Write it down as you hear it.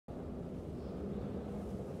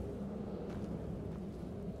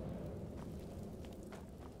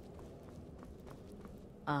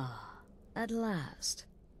Ah, at last.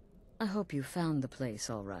 I hope you found the place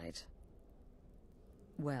all right.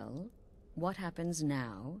 Well, what happens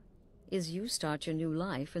now is you start your new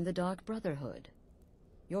life in the Dark Brotherhood.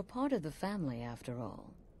 You're part of the family, after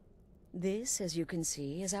all. This, as you can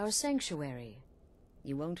see, is our sanctuary.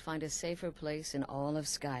 You won't find a safer place in all of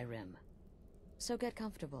Skyrim. So get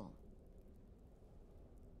comfortable.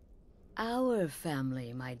 Our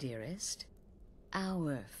family, my dearest.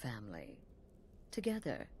 Our family.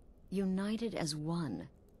 Together, united as one,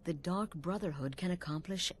 the Dark Brotherhood can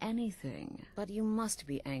accomplish anything. But you must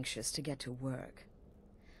be anxious to get to work.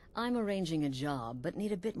 I'm arranging a job, but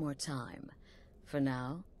need a bit more time. For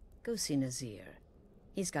now, go see Nazir.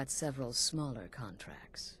 He's got several smaller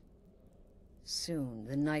contracts. Soon,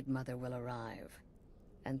 the Night Mother will arrive,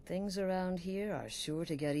 and things around here are sure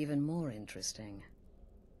to get even more interesting.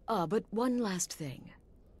 Ah, but one last thing.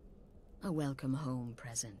 A welcome home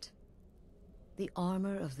present. The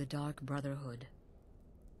armor of the Dark Brotherhood.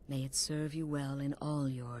 May it serve you well in all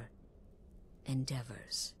your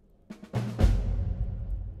endeavors.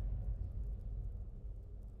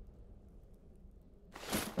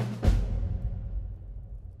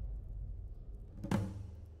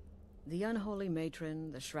 The unholy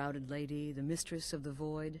matron, the shrouded lady, the mistress of the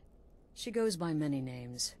void. She goes by many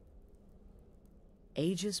names.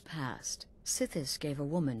 Ages past, Sithis gave a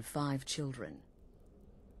woman 5 children.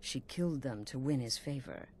 She killed them to win his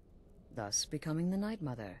favor, thus becoming the Night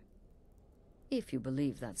Mother. If you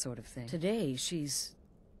believe that sort of thing. Today she's...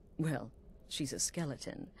 well, she's a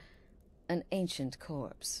skeleton. An ancient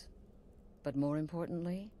corpse. But more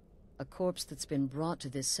importantly, a corpse that's been brought to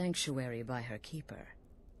this sanctuary by her keeper.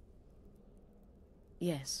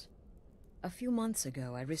 Yes. A few months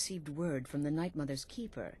ago, I received word from the Night Mother's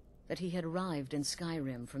keeper that he had arrived in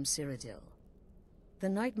Skyrim from Cyrodiil. The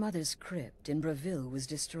Night Mother's crypt in Bravil was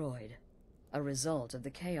destroyed, a result of the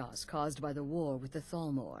chaos caused by the war with the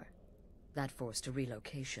Thalmor. That forced a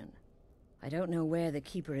relocation. I don't know where the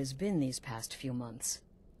keeper has been these past few months,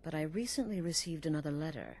 but I recently received another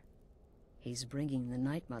letter. He's bringing the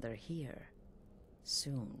Night Mother here.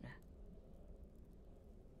 Soon.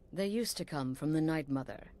 They used to come from the Night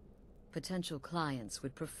Mother. Potential clients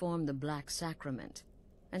would perform the Black Sacrament,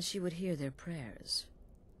 and she would hear their prayers.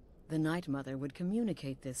 The Night Mother would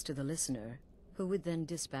communicate this to the listener, who would then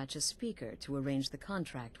dispatch a speaker to arrange the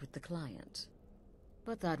contract with the client.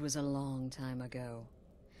 But that was a long time ago.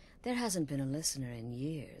 There hasn't been a listener in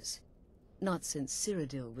years. Not since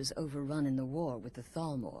Cyrodiil was overrun in the war with the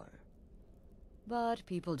Thalmor. But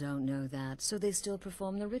people don't know that, so they still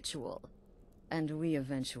perform the ritual. And we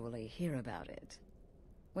eventually hear about it.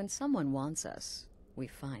 When someone wants us, we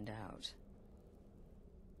find out.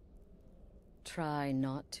 Try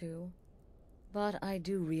not to, but I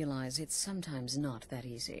do realize it's sometimes not that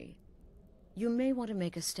easy. You may want to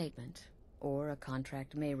make a statement, or a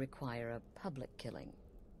contract may require a public killing.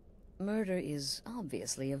 Murder is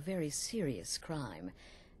obviously a very serious crime,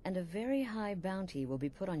 and a very high bounty will be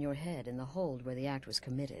put on your head in the hold where the act was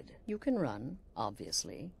committed. You can run,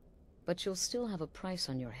 obviously, but you'll still have a price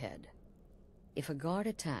on your head. If a guard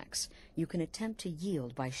attacks, you can attempt to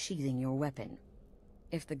yield by sheathing your weapon.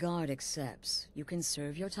 If the guard accepts, you can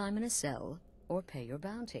serve your time in a cell, or pay your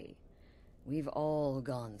bounty. We've all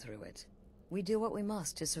gone through it. We do what we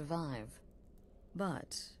must to survive.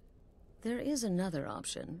 But there is another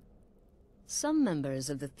option. Some members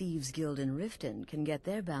of the Thieves' Guild in Riften can get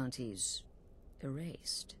their bounties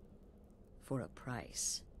erased. For a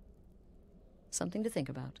price. Something to think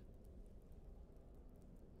about.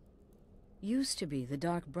 Used to be the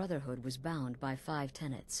Dark Brotherhood was bound by 5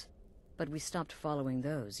 tenets, but we stopped following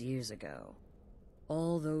those years ago.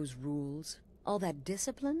 All those rules, all that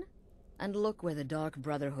discipline, and look where the Dark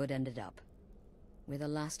Brotherhood ended up. We're the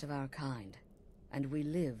last of our kind, and we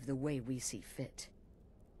live the way we see fit.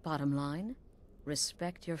 Bottom line,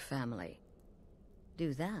 respect your family.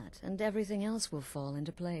 Do that, and everything else will fall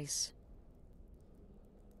into place.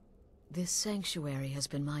 This sanctuary has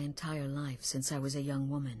been my entire life since I was a young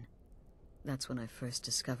woman. That's when I first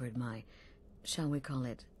discovered my, shall we call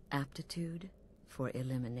it, aptitude for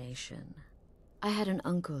elimination. I had an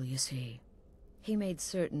uncle, you see. He made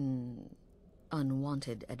certain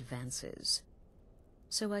unwanted advances.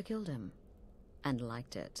 So I killed him, and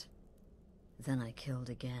liked it. Then I killed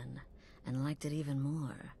again, and liked it even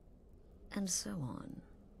more, and so on.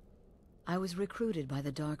 I was recruited by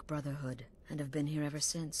the Dark Brotherhood, and have been here ever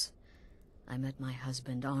since. I met my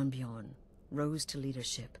husband, Armbjorn, rose to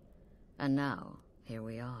leadership, and now, here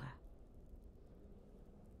we are.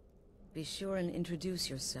 Be sure and introduce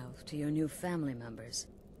yourself to your new family members.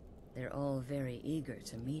 They're all very eager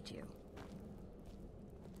to meet you.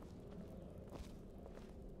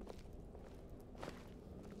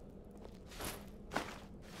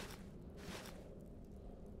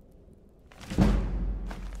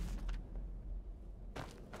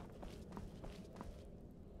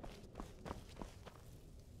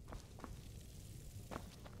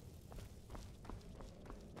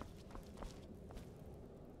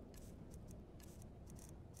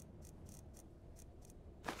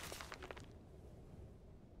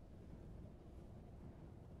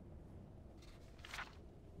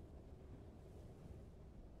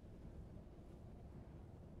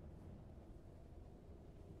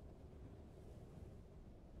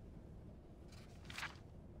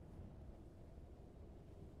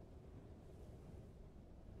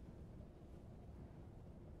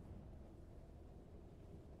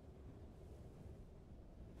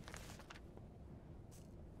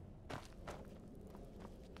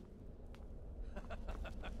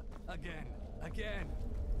 Again.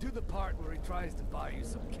 Do the part where he tries to buy you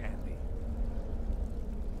some candy.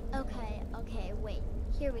 Okay, wait.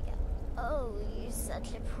 Here we go. Oh, you're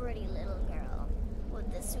such a pretty little girl.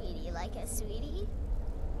 Would the sweetie like a sweetie?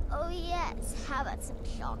 Oh yes, how about some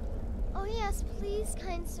chocolate? Oh yes, please,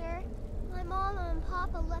 kind sir. My mama and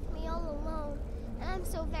papa left me all alone, and I'm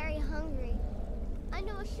so very hungry. I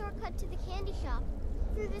know a shortcut to the candy shop,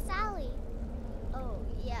 through this alley. Oh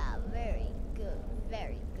yeah, very good,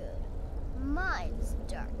 very good. Mine's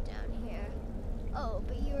dark down here. Oh,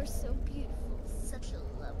 but you're so beautiful, such a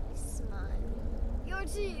lovely smile. Your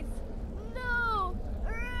teeth! No!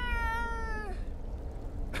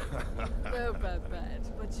 No, bad,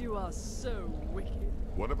 but you are so wicked.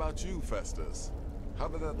 What about you, Festus? How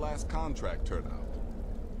did that last contract turn out?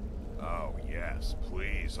 Oh, yes.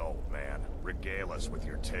 Please, old man. Regale us with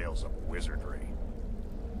your tales of wizardry.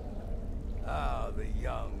 Ah, the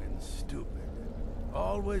young and stupid.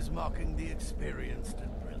 Always mocking the experienced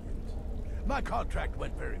and brilliant. My contract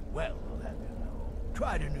went very well, I'll have you know.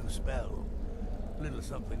 Tried a new spell. Little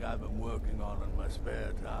something I've been working on in my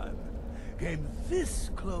spare time. Came this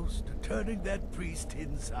close to turning that priest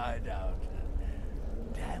inside out.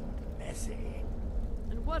 Damn messy.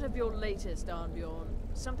 And what of your latest, Dawnguard?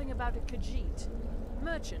 Something about a Khajiit.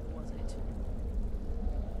 Merchant, was it?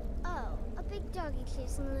 Oh, a big doggy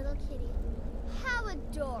chasing a little kitty. How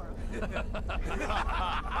adorable.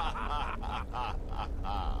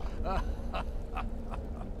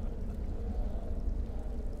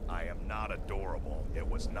 I am not adorable. It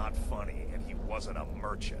was not funny, and he wasn't a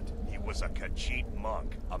merchant. He was a Khajiit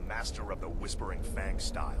monk, a master of the Whispering Fang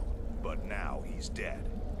style. But now he's dead,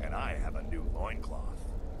 and I have a new loincloth.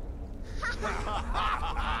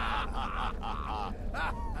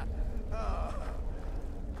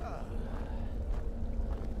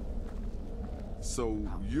 So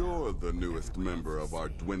you're the newest member of our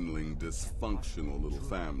dwindling, dysfunctional little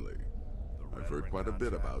family. I've heard quite a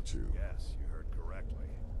bit about you. Yes, you heard correctly.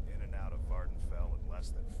 In and out of Vardenfell in less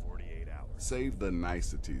than 48 hours. Save the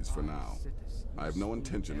niceties for now. I have no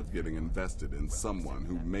intention of getting invested in someone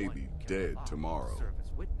who may be dead tomorrow.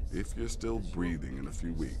 If you're still breathing in a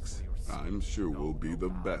few weeks, I'm sure we'll be the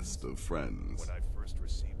best of friends. When I first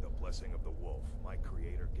received the blessing of the wolf, my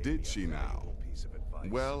creator gave Did me she a now? valuable piece of advice.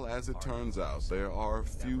 Well, as it turns out, there are a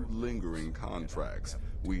few lingering contracts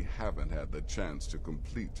we haven't had the chance to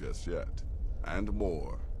complete just yet. And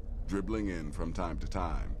more, dribbling in from time to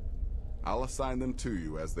time. I'll assign them to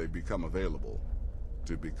you as they become available,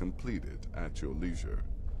 to be completed at your leisure.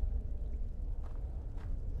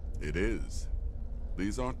 It is.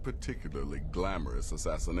 These aren't particularly glamorous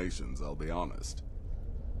assassinations, I'll be honest.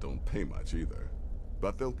 Don't pay much either.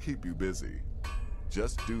 But they'll keep you busy.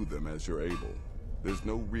 Just do them as you're able. There's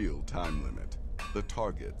no real time limit. The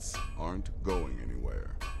targets aren't going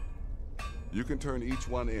anywhere. You can turn each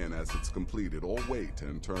one in as it's completed, or wait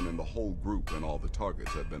and turn in the whole group when all the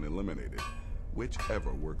targets have been eliminated.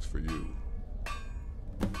 Whichever works for you.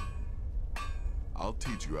 I'll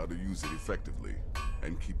teach you how to use it effectively,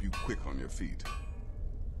 and keep you quick on your feet.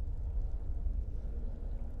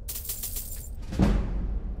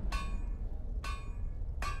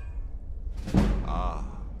 Ah,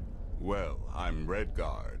 well, I'm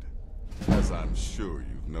Redguard, as I'm sure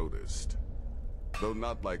you've noticed. Though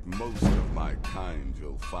not like most of my kind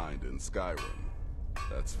you'll find in Skyrim,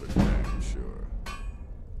 that's for damn sure.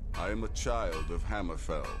 I am a child of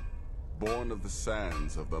Hammerfell, born of the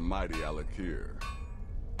sands of the mighty Alakir.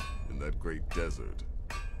 In that great desert,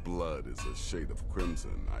 blood is a shade of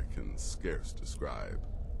crimson I can scarce describe.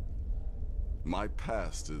 My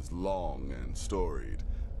past is long and storied,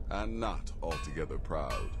 and not altogether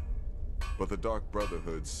proud. But the Dark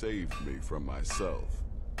Brotherhood saved me from myself,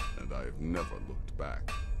 and I have never looked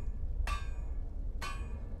back.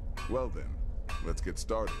 Well then, let's get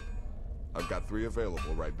started. I've got 3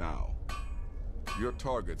 available right now. Your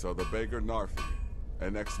targets are the beggar Narfi,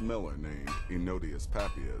 an ex-miller named Enodius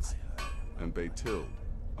Papias, and Baytild,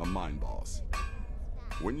 a mine boss.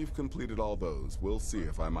 When you've completed all those, we'll see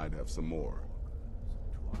if I might have some more.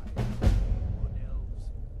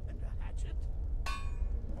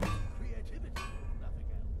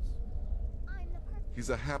 He's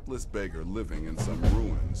a hapless beggar living in some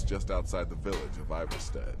ruins just outside the village of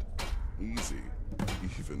Iverstead. Easy,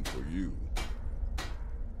 even for you.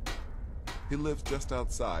 He lives just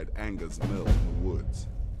outside Anga's mill in the woods.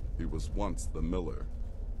 He was once the miller.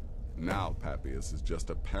 Now Papias is just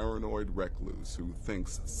a paranoid recluse who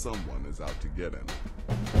thinks someone is out to get him.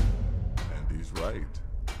 And he's right.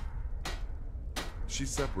 She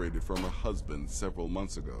separated from her husband several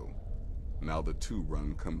months ago. Now the two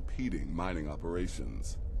run competing mining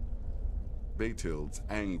operations. Bathild's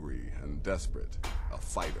angry and desperate, a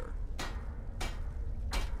fighter.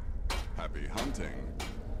 Happy hunting.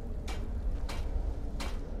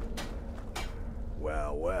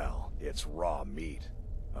 Well, well, it's raw meat.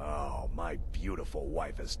 Oh, my beautiful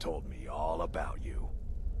wife has told me all about you.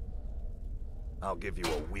 I'll give you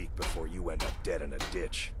a week before you end up dead in a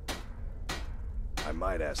ditch. I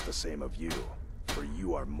might ask the same of you, for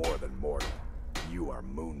you are more than mortal. You are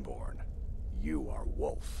Moonborn. You are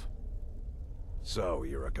Wolf. So,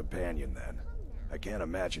 you're a companion then. I can't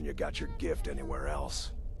imagine you got your gift anywhere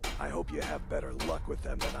else. I hope you have better luck with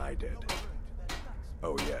them than I did.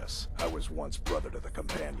 Oh yes, I was once brother to the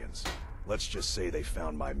companions. Let's just say they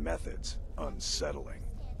found my methods unsettling.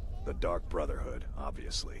 The Dark Brotherhood,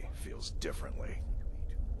 obviously, feels differently.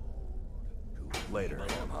 Later,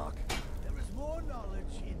 Hawk. There is more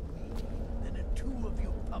knowledge in me than the two of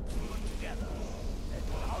you pups put together. And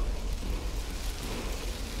I'll...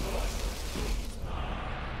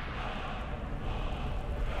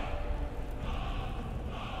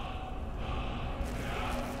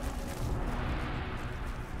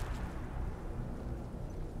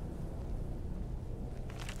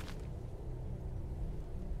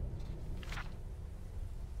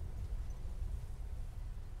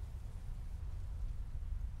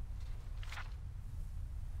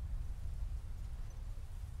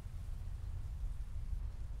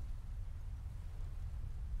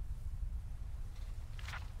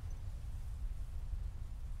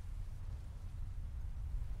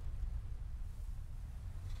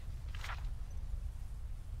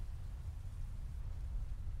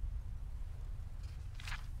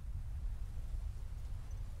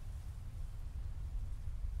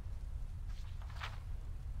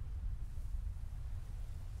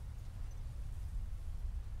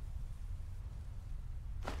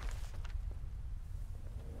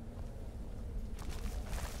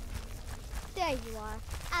 There you are.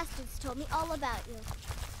 Astrid's told me all about you.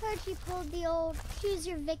 Heard you pulled the old choose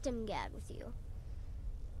your victim gag with you.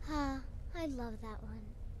 Ah, I love that one.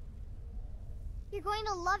 You're going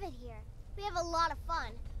to love it here. We have a lot of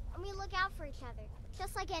fun, and we look out for each other,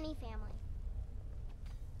 just like any family.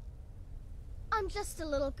 I'm just a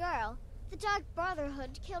little girl. The Dark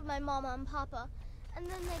Brotherhood killed my mama and papa, and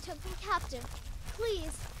then they took me captive.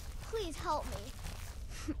 Please, please help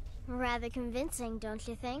me. Rather convincing, don't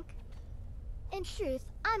you think? In truth,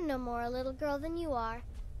 I'm no more a little girl than you are.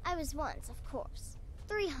 I was once, of course,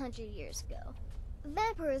 300 years ago.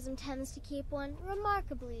 Vampirism tends to keep one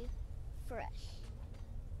remarkably fresh.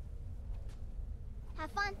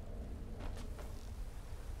 Have fun.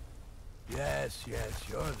 Yes,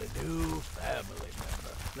 you're the new family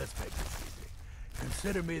member. Let's make this easy.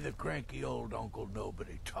 Consider me the cranky old uncle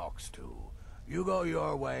nobody talks to. You go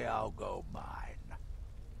your way, I'll go mine.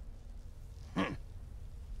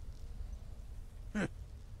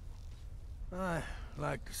 I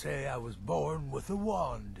like to say I was born with a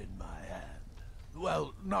wand in my hand.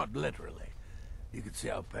 Well, not literally. You can see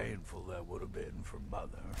how painful that would have been for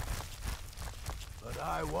Mother. But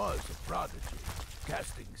I was a prodigy,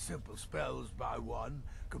 casting simple spells by 1,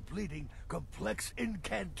 completing complex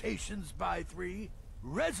incantations by 3,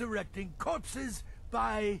 resurrecting corpses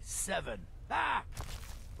by 7. Ah!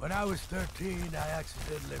 When I was 13, I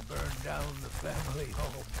accidentally burned down the family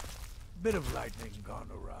home. Bit of lightning gone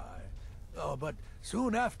awry. Oh, but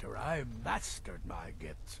soon after, I mastered my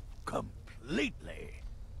gifts completely.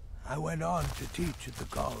 I went on to teach at the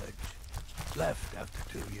college. Left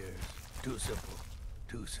after 2 years. Too simple,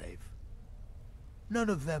 too safe. None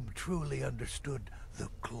of them truly understood the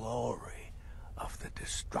glory of the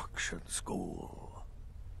Destruction School.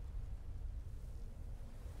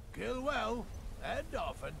 Kill well, and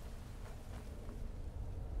often.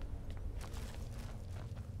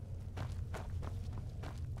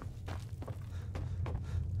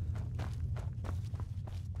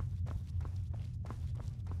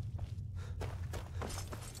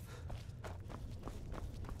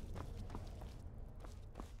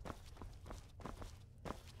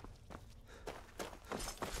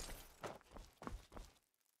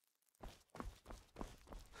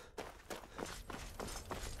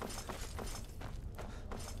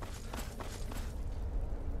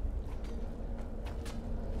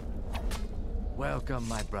 Welcome,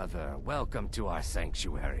 my brother. Welcome to our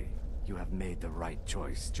sanctuary. You have made the right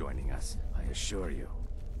choice joining us, I assure you.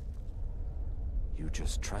 You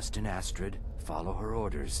just trust in Astrid, follow her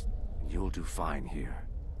orders, and you'll do fine here.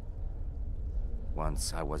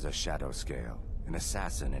 Once I was a Shadow Scale, an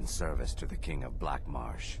assassin in service to the King of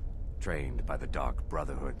Blackmarsh, trained by the Dark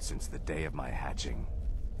Brotherhood since the day of my hatching.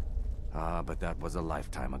 Ah, but that was a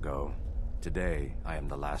lifetime ago. Today, I am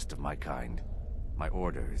the last of my kind. My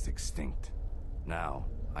order is extinct. Now,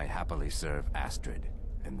 I happily serve Astrid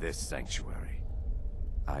in this sanctuary.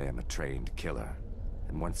 I am a trained killer,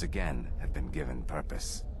 and once again have been given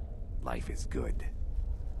purpose. Life is good.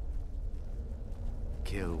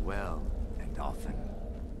 Kill well and often.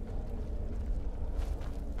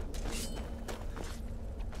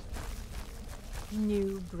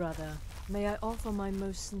 New brother, may I offer my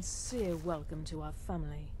most sincere welcome to our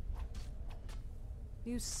family.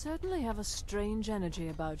 You certainly have a strange energy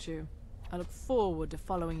about you. I look forward to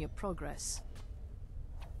following your progress.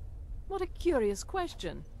 What a curious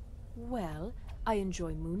question. Well, I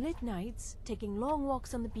enjoy moonlit nights, taking long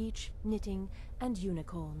walks on the beach, knitting, and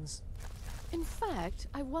unicorns. In fact,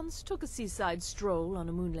 I once took a seaside stroll on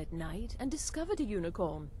a moonlit night and discovered a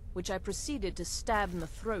unicorn, which I proceeded to stab in the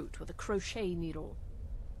throat with a crochet needle.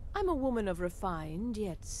 I'm a woman of refined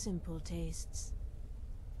yet simple tastes.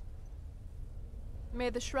 May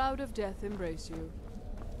the Shroud of Death embrace you.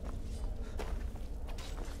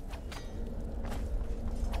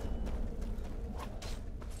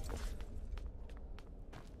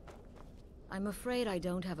 I'm afraid I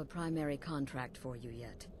don't have a primary contract for you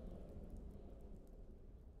yet.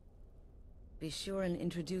 Be sure and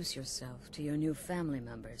introduce yourself to your new family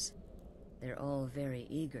members. They're all very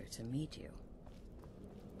eager to meet you.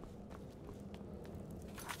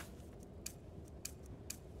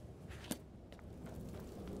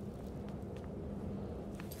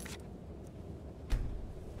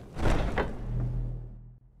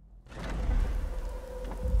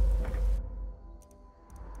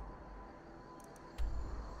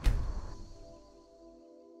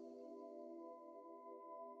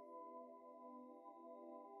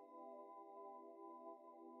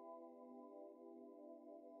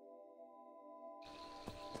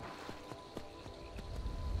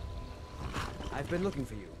 I've been looking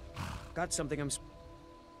for you. Got something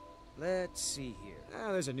Let's see here.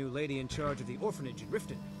 There's a new lady in charge of the orphanage in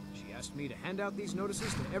Riften. She asked me to hand out these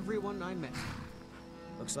notices to everyone I met.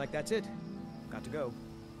 Looks like that's it. Got to go.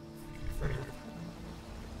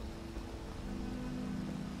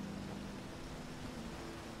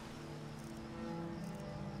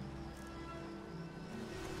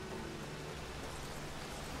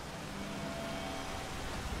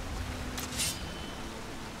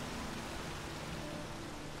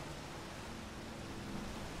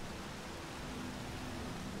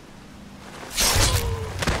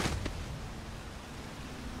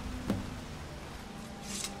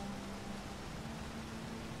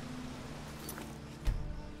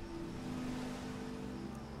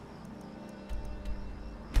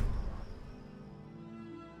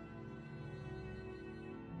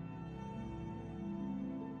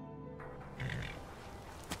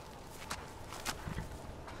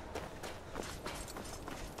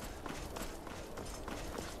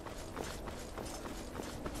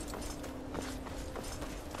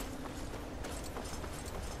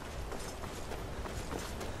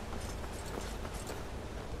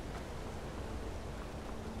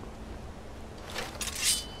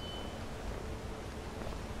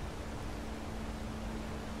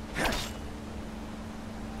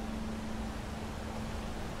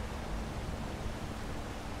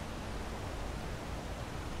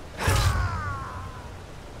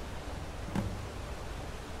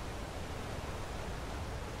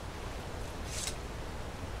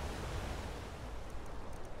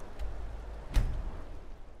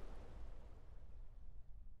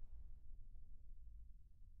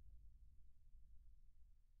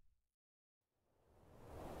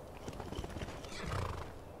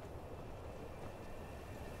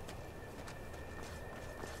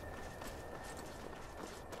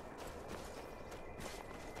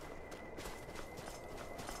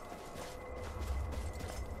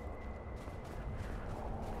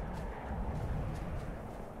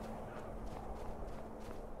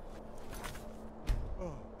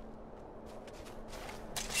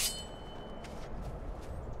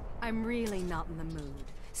 I'm really not in the mood.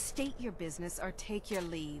 State your business or take your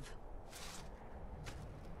leave.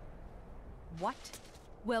 What?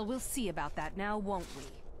 Well, we'll see about that now, won't we?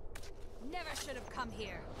 Never should have come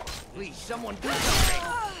here. Please, someone do something!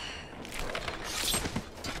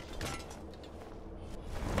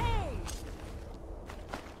 Hey!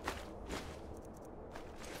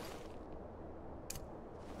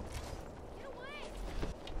 Get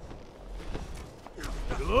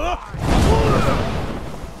away!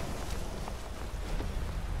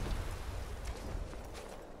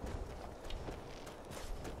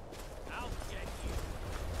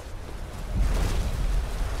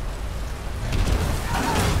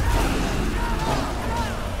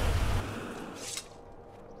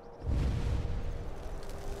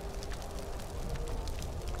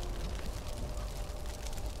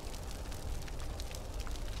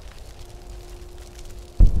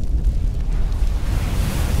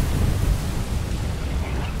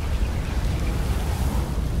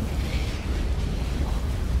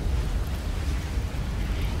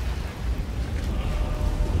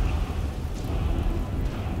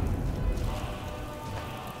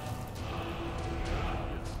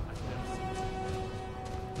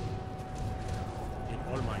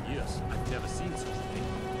 all my years, I've never seen such a thing.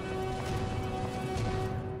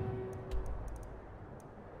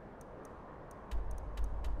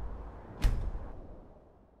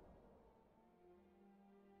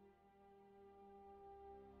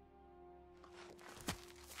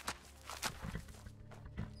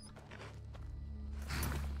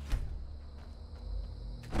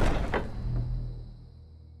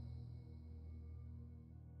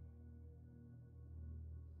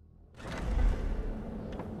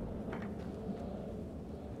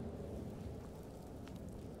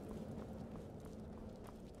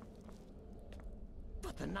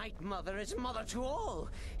 The Night Mother is mother to all.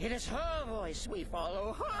 It is her voice we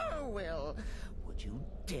follow, her will. Would you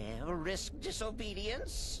dare risk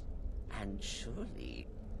disobedience? And surely,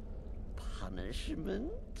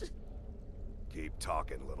 punishment? Keep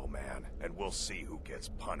talking, little man, and we'll see who gets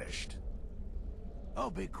punished.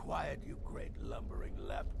 Oh, be quiet, you great lumbering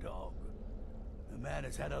lapdog. The man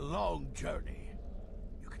has had a long journey.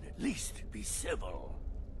 You can at least be civil.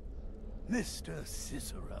 Mr.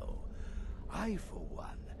 Cicero, I, for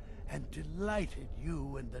one, am delighted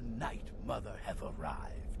you and the Night Mother have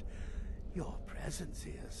arrived. Your presence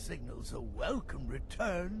here signals a welcome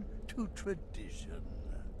return to tradition.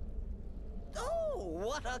 Oh,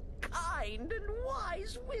 what a kind and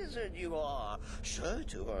wise wizard you are! Sure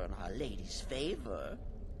to earn Our Lady's favor.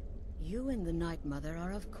 You and the Night Mother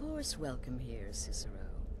are of course welcome here, Cicero.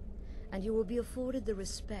 And you will be afforded the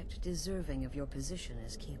respect deserving of your position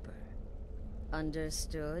as keeper.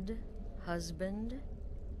 Understood, husband?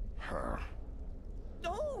 Her.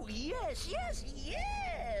 Oh, yes, yes,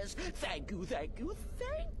 yes! Thank you, thank you,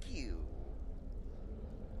 thank you!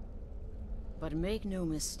 But make no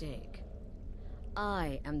mistake.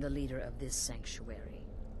 I am the leader of this sanctuary.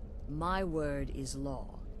 My word is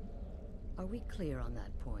law. Are we clear on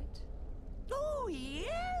that point? Oh,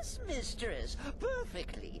 yes, mistress!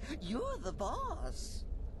 Perfectly! You're the boss!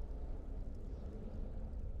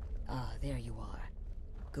 Ah, there you are.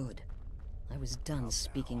 Good. I was done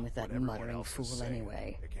speaking with that muttering fool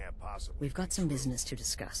anyway. We've got some business to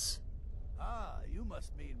discuss. Ah, you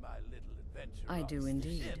must mean my little adventure. I do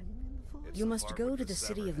indeed. You must go to the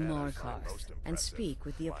city of Markarth and speak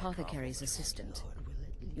with the apothecary's assistant.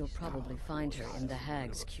 You'll probably find her in the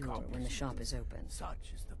Hag's Cure when the shop is open.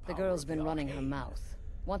 The girl's been running her mouth.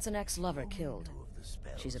 Once an ex-lover killed.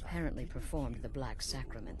 She's apparently performed the Black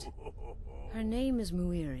Sacrament. Her name is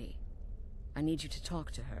Muiri. I need you to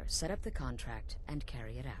talk to her, set up the contract, and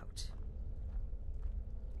carry it out.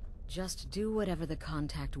 Just do whatever the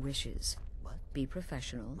contact wishes. Be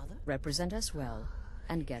professional, represent us well,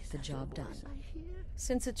 and get the job done.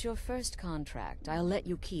 Since it's your first contract, I'll let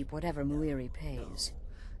you keep whatever Muiri pays.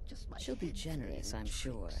 She'll be generous, I'm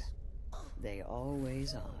sure. They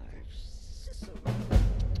always are.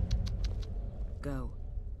 Go.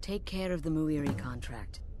 Take care of the Muiri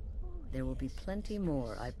contract. There will be plenty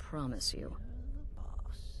more, I promise you.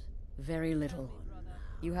 Very little.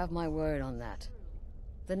 You have my word on that.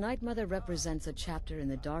 The Night Mother represents a chapter in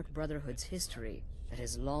the Dark Brotherhood's history that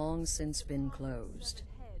has long since been closed.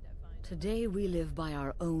 Today we live by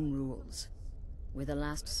our own rules. We're the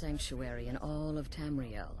last sanctuary in all of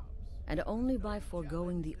Tamriel, and only by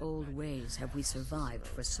foregoing the old ways have we survived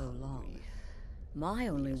for so long. My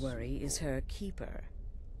only worry is her keeper.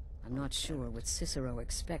 I'm not sure what Cicero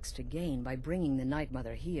expects to gain by bringing the Night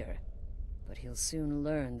Mother here, but he'll soon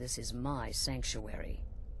learn this is my sanctuary.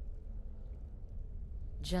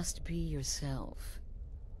 Just be yourself.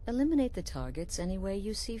 Eliminate the targets any way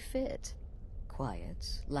you see fit.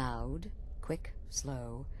 Quiet, loud, quick,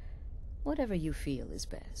 slow, whatever you feel is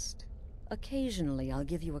best. Occasionally I'll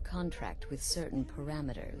give you a contract with certain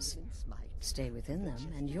parameters. Stay within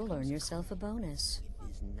them and you'll earn yourself a bonus.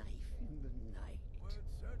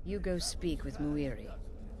 You go speak with Muiri.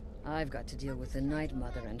 I've got to deal with the Night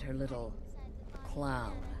Mother and her little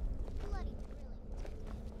clown.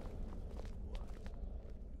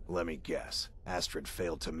 Let me guess. Astrid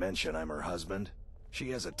failed to mention I'm her husband? She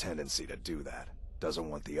has a tendency to do that. Doesn't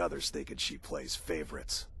want the others thinking she plays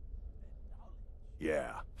favorites.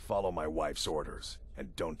 Yeah, follow my wife's orders,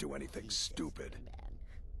 and don't do anything stupid.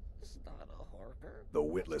 The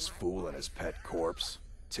witless fool and his pet corpse?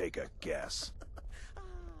 Take a guess.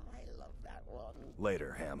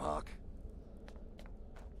 Later, Hamhock.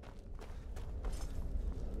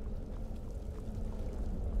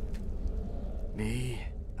 Me?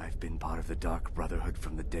 I've been part of the Dark Brotherhood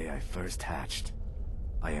from the day I first hatched.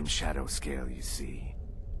 I am Shadow Scale, you see.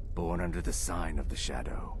 Born under the sign of the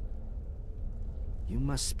Shadow. You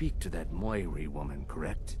must speak to that Moiri woman,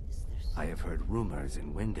 correct? I have heard rumors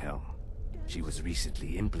in Windhelm. She was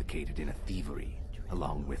recently implicated in a thievery,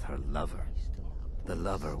 along with her lover. The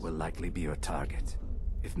lover will likely be your target.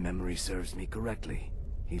 If memory serves me correctly,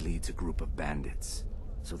 he leads a group of bandits,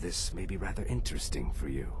 so this may be rather interesting for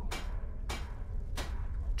you.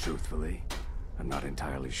 Truthfully, I'm not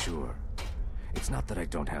entirely sure. It's not that I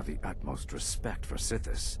don't have the utmost respect for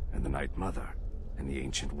Sithis and the Night Mother and the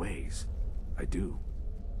ancient ways. I do.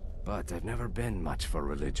 But I've never been much for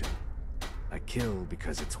religion. I kill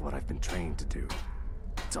because it's what I've been trained to do.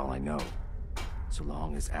 It's all I know. So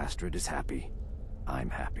long as Astrid is happy, I'm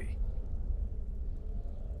happy.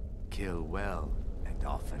 Kill well and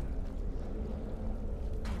often.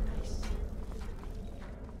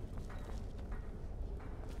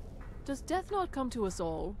 Does death not come to us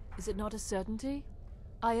all? Is it not a certainty?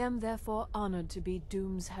 I am therefore honored to be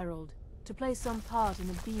Doom's herald, to play some part in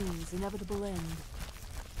the being's inevitable end.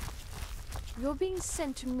 You're being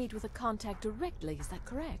sent to meet with a contact directly, is that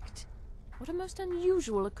correct? What a most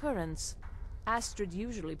unusual occurrence. Astrid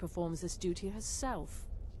usually performs this duty herself.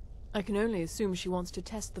 I can only assume she wants to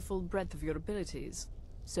test the full breadth of your abilities.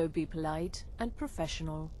 So be polite and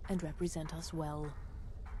professional and represent us well.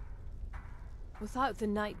 Without the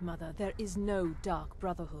Night Mother, there is no Dark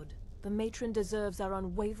Brotherhood. The matron deserves our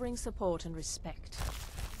unwavering support and respect.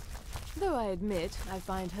 Though I admit, I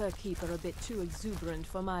find her keeper a bit too exuberant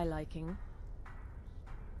for my liking.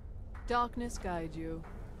 Darkness guide you.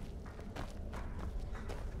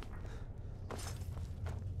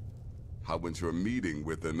 How went your meeting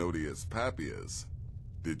with Enodius Papias?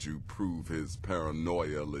 Did you prove his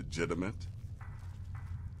paranoia legitimate?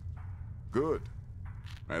 Good.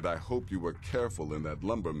 And I hope you were careful in that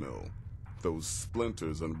lumber mill. Those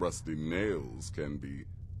splinters and rusty nails can be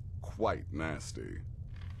quite nasty.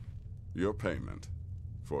 Your payment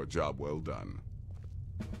for a job well done.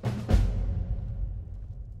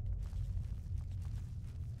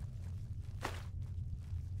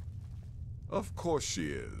 Of course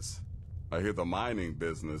she is. I hear the mining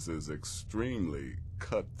business is extremely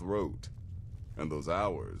cutthroat. And those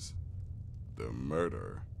hours, the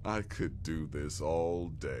murder. I could do this all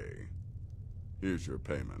day. Here's your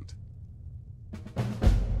payment.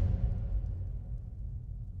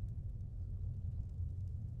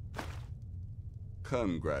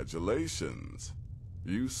 Congratulations.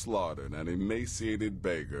 You slaughtered an emaciated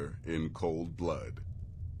beggar in cold blood.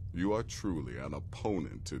 You are truly an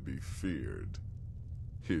opponent to be feared.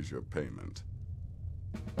 Here's your payment.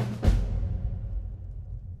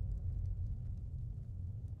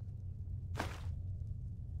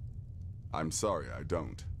 I'm sorry I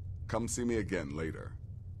don't. Come see me again later.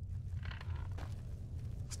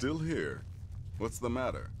 Still here? What's the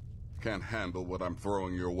matter? Can't handle what I'm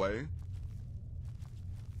throwing your way?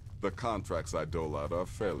 The contracts I dole out are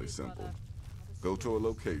fairly simple. Go to a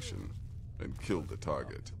location and kill the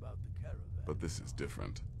target. But this is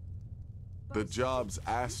different. The jobs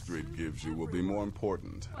Astrid gives you will be more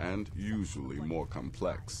important and usually more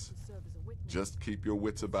complex. Just keep your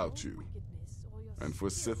wits about you. And for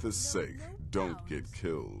Sithis' sake, don't get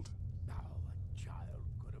killed.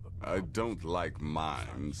 I don't like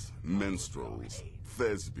mimes, minstrels,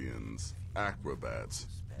 thespians, acrobats,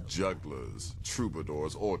 jugglers,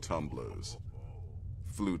 troubadours, or tumblers.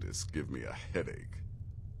 Flutists give me a headache.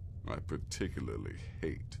 I particularly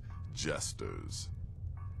hate jesters.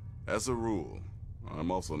 As a rule,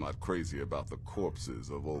 I'm also not crazy about the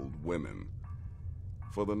corpses of old women.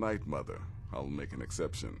 For the Night Mother, I'll make an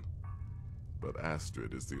exception. But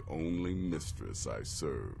Astrid is the only mistress I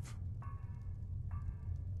serve.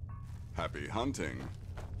 Happy hunting.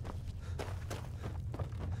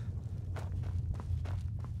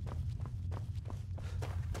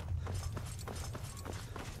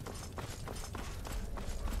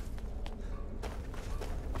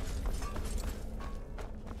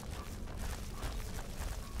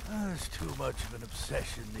 There's too much of an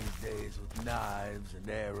obsession these days with knives and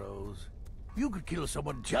arrows. You could kill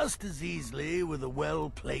someone just as easily with a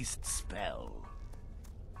well-placed spell.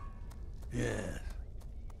 Yes.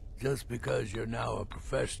 Just because you're now a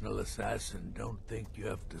professional assassin, don't think you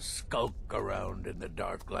have to skulk around in the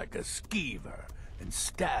dark like a skeever and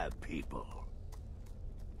stab people.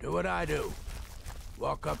 Do what I do.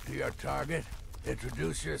 Walk up to your target,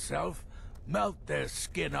 introduce yourself, melt their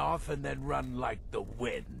skin off, and then run like the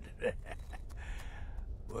wind.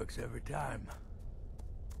 Works every time.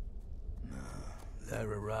 Their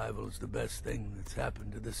arrival's the best thing that's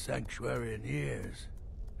happened to the Sanctuary in years.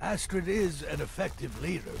 Astrid is an effective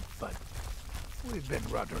leader, but we've been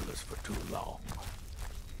rudderless for too long.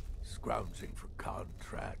 Scrounging for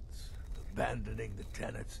contracts, abandoning the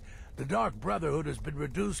tenants. The Dark Brotherhood has been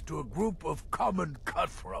reduced to a group of common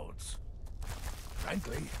cutthroats.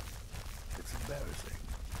 Frankly, it's embarrassing.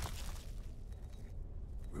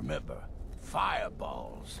 Remember,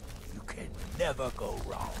 fireballs. You can never go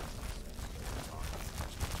wrong.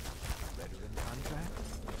 Veteran contract?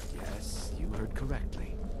 Yes, you heard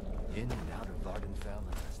correctly. In and out of Vardenfell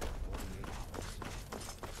in less than 48 hours.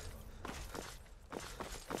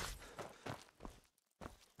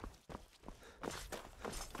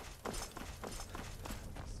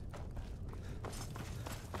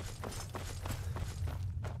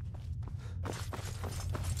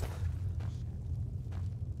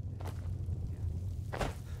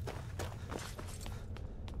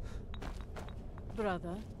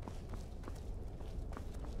 Brother?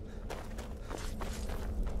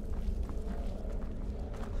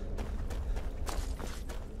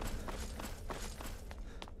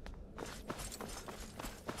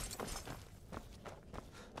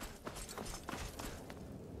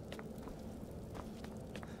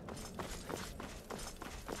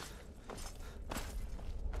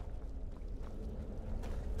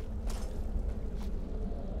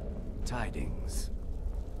 Tidings.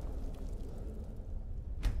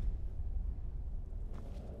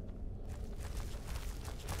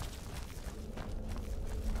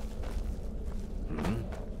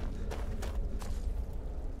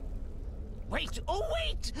 Wait! Oh,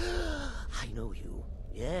 wait! I know you.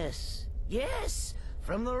 Yes. Yes!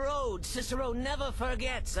 From the road, Cicero never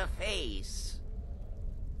forgets a face.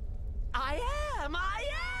 I am!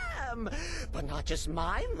 But not just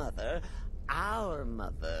my mother. Our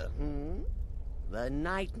mother, The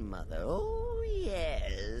Night Mother. Oh,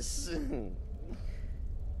 yes.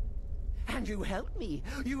 And you helped me.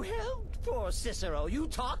 You helped poor Cicero. You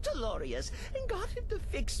talked to Lorius and got him to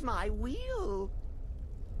fix my wheel.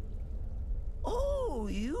 Oh,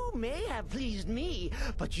 you may have pleased me,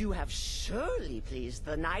 but you have surely pleased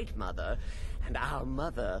the Night Mother. And our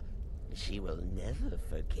mother, she will never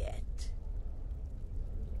forget.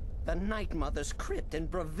 The Night Mother's crypt in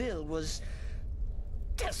Breville was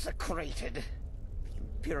desecrated. The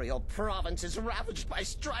Imperial province is ravaged by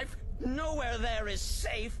strife. Nowhere there is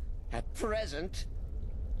safe at present.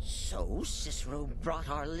 So Cicero brought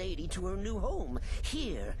Our Lady to her new home.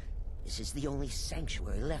 Here, this is the only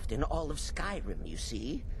sanctuary left in all of Skyrim, you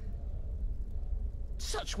see.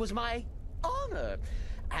 Such was my honor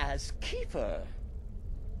as keeper.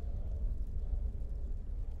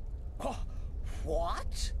 Oh,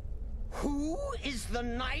 what? Who is the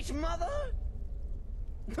Night Mother?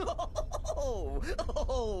 Oh,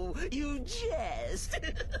 you jest.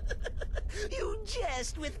 You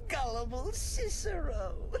jest with gullible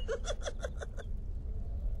Cicero.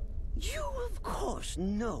 You, of course,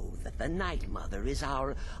 know that the Night Mother is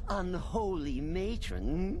our unholy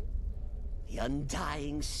matron. The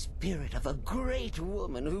undying spirit of a great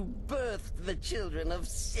woman who birthed the children of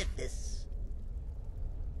Sithis.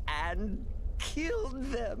 And killed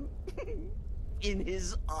them in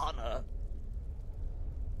his honor.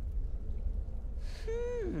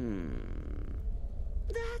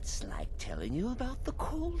 That's like telling you about the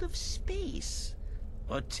cold of space,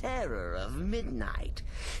 or terror of midnight.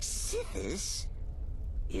 Sithis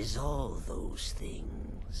is all those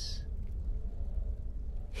things.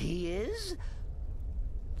 He is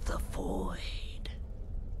the Void.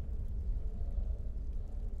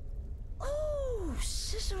 Oh,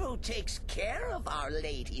 Cicero takes care of Our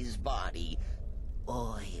Lady's body.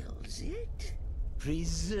 Oils it,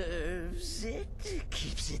 preserves it,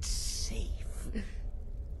 keeps it safe.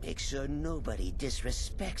 Makes sure nobody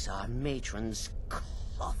disrespects our matron's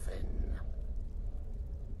coffin.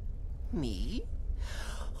 Me?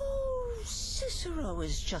 Oh, Cicero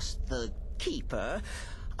is just the keeper.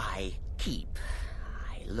 I keep.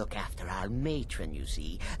 I look after our matron, you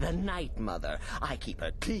see, the Night Mother. I keep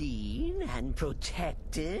her clean and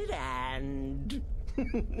protected and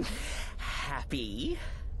happy.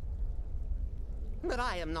 But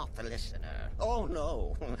I am not the listener. Oh,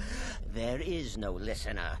 no. There is no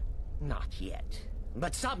listener. Not yet.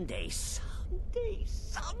 But someday,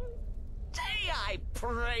 I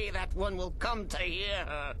pray that one will come to hear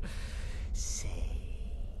her say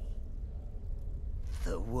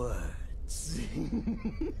the words.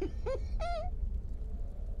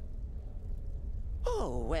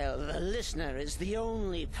 Oh, well, the listener is the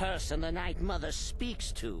only person the Night Mother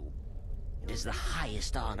speaks to. It is the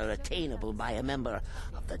highest honor attainable by a member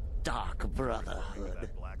of the Dark Brotherhood.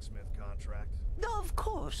 That blacksmith contract? Of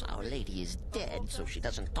course, Our Lady is dead, so she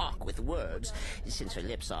doesn't talk with words, since her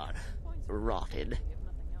lips are rotted.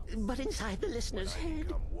 But inside the listener's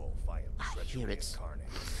head, I hear it's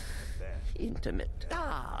intimate.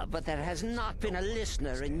 Ah, but there has not been a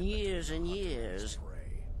listener in years and years.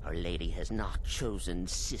 Our Lady has not chosen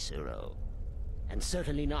Cicero, and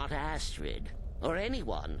certainly not Astrid, or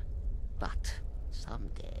anyone. But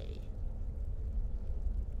someday,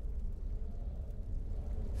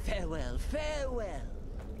 Farewell, farewell.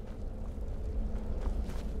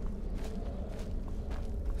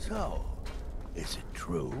 So, is it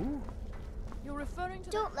true? You're referring to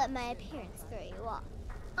Don't let my appearance throw you off.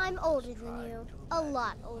 I'm older than you. A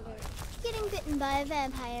lot older. Getting bitten by a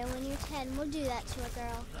vampire when you're 10 will do that to a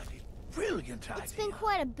girl. Bloody brilliant idea. It's been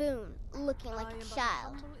quite a boon, looking like a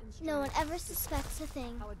child. No one ever suspects a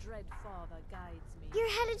thing. how a dread father guides me. You're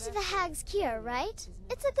headed to the Hag's Cure, right?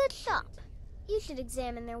 It's a good shop. You should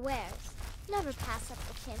examine their wares. Never pass up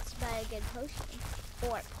the chance to buy a good potion.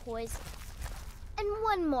 Or poison. And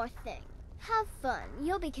one more thing. Have fun.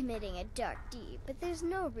 You'll be committing a dark deed, but there's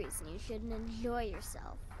no reason you shouldn't enjoy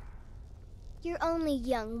yourself. You're only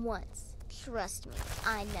young once. Trust me,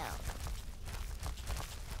 I know.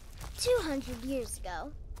 200 years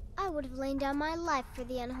ago, I would have lain down my life for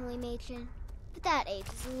the unholy matron. But that age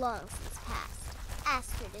is long since past.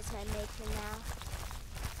 Astrid is my matron now.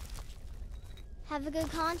 Have a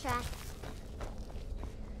good contract.